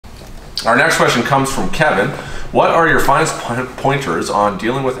Our next question comes from Kevin. What are your finest pointers on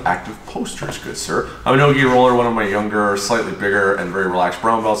dealing with active posters, good sir? I'm a no-gi roller, one of my younger, slightly bigger, and very relaxed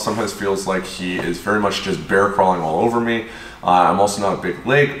brown belts. Sometimes feels like he is very much just bear crawling all over me. I'm also not a big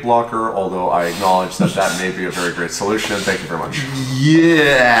leg blocker, although I acknowledge that that may be a very great solution. Thank you very much.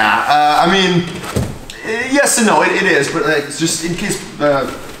 Yeah, I mean, yes and no, it is, but it's just in case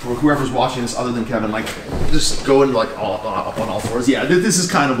for whoever's watching this other than Kevin, like, just going like up on all fours. Yeah, this is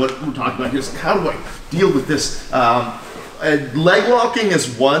kind of what we're talking about here. It's like, how do I deal with this? Leg locking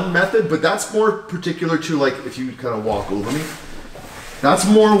is one method, but that's more particular to like if you kind of walk over me. That's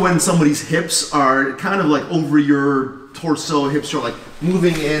more when somebody's hips are kind of like over your torso, hips are like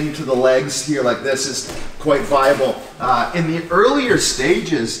moving into the legs here like this is quite viable. In the earlier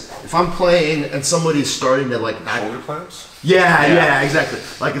stages, if I'm playing and somebody's starting to like shoulder clamps? Yeah, exactly.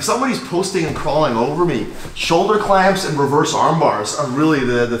 Like if somebody's posting and crawling over me, shoulder clamps and reverse arm bars are really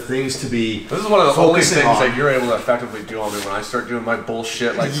the things to be. This is one of the only things that you're able to effectively do on me when I start doing my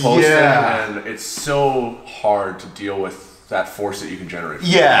bullshit like posting, and it's so hard to deal with that force that you can generate.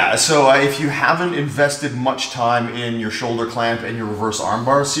 Yeah, so if you haven't invested much time in your shoulder clamp and your reverse arm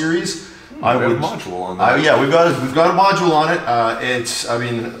bar series, I would have a module on that. Yeah, we've got a module on it. I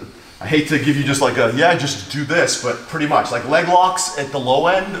mean, I hate to give you just like a just do this, but pretty much like leg locks at the low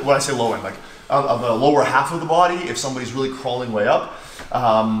end. When I say low end, like of the lower half of the body, if somebody's really crawling way up,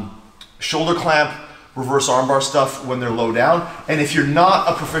 shoulder clamp, reverse armbar stuff when they're low down. And if you're not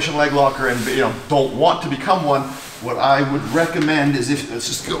a proficient leg locker and don't want to become one, what I would recommend is let's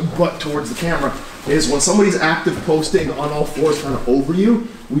just go butt towards the camera, is when somebody's active posting on all fours kind of over you,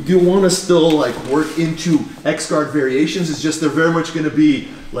 we do want to still like work into X-guard variations. It's just they're very much going to be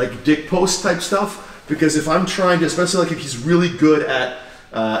like dick post type stuff, because if I'm trying to, especially like if he's really good at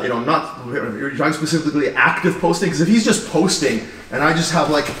you're trying specifically active posting, because if he's just posting and I just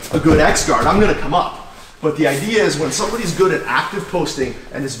have like a good X-guard, I'm going to come up. But the idea is when somebody's good at active posting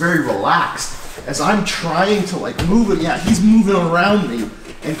and is very relaxed, as I'm trying to like move it, he's moving around me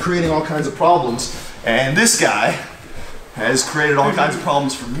and creating all kinds of problems. And this guy has created all kinds of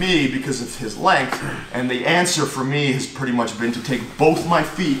problems for me because of his length. And the answer for me has pretty much been to take both my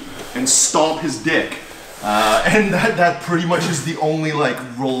feet and stomp his dick. And that pretty much is the only like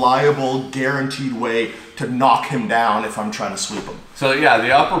reliable, guaranteed way to knock him down if I'm trying to sweep him. So yeah,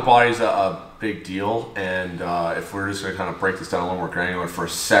 the upper body's a big deal, and if we're just going to kind of break this down a little more granular for a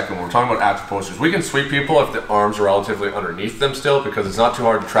second, when we're talking about active posters, we can sweep people if the arms are relatively underneath them still, because it's not too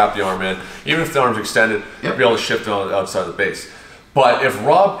hard to trap the arm in. Even if the arm's extended, you'll be able to shift it outside the base. But if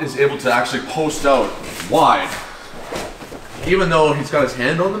Rob is able to actually post out wide, even though he's got his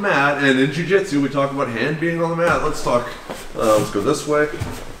hand on the mat, and in jiu-jitsu we talk about hand being on the mat, let's go this way.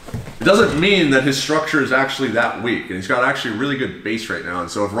 It doesn't mean that his structure is actually that weak, and he's got actually a really good base right now.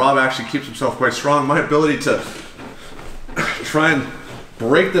 And so if Rob actually keeps himself quite strong, my ability to try and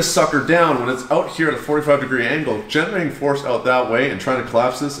break this sucker down when it's out here at a 45-degree angle, generating force out that way and trying to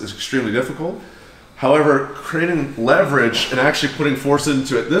collapse this is extremely difficult. However, creating leverage and actually putting force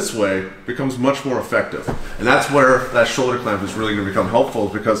into it this way becomes much more effective. And that's where that shoulder clamp is really going to become helpful,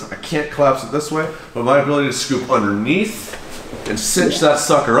 because I can't collapse it this way, but my ability to scoop underneath and cinch that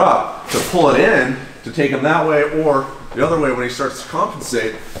sucker up to pull it in, to take him that way, or the other way when he starts to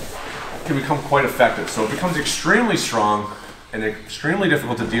compensate, can become quite effective. So it becomes extremely strong and extremely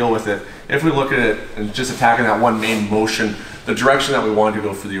difficult to deal with it if we look at it and just attacking that one main motion, the direction that we want to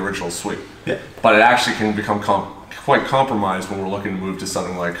go for the original sweep. Yeah. But it actually can become quite compromised when we're looking to move to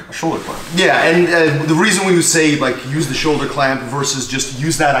something like a shoulder clamp. Yeah, and the reason we would say like use the shoulder clamp versus just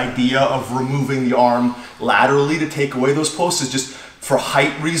use that idea of removing the arm laterally to take away those posts is just for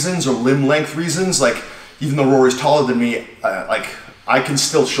height reasons or limb length reasons. Like even though Rory's taller than me, like I can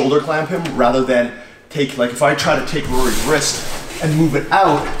still shoulder clamp him rather than take, like if I try to take Rory's wrist and move it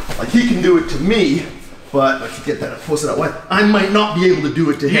out, like he can do it to me, but like to get that posted out wide, I might not be able to do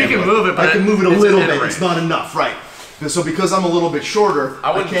it to him. You can move it, but I can move it a little bit. It's not enough, right? So because I'm a little bit shorter,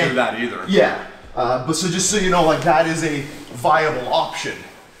 I wouldn't do that either. Yeah, but so just so you know, like that is a viable option.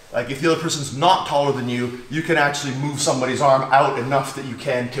 Like if the other person's not taller than you, you can actually move somebody's arm out enough that you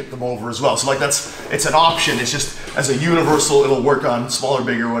can tip them over as well. So like it's an option. It's just as a universal, it'll work on smaller,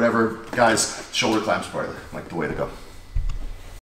 bigger, whatever guys. Shoulder clamps probably like the way to go.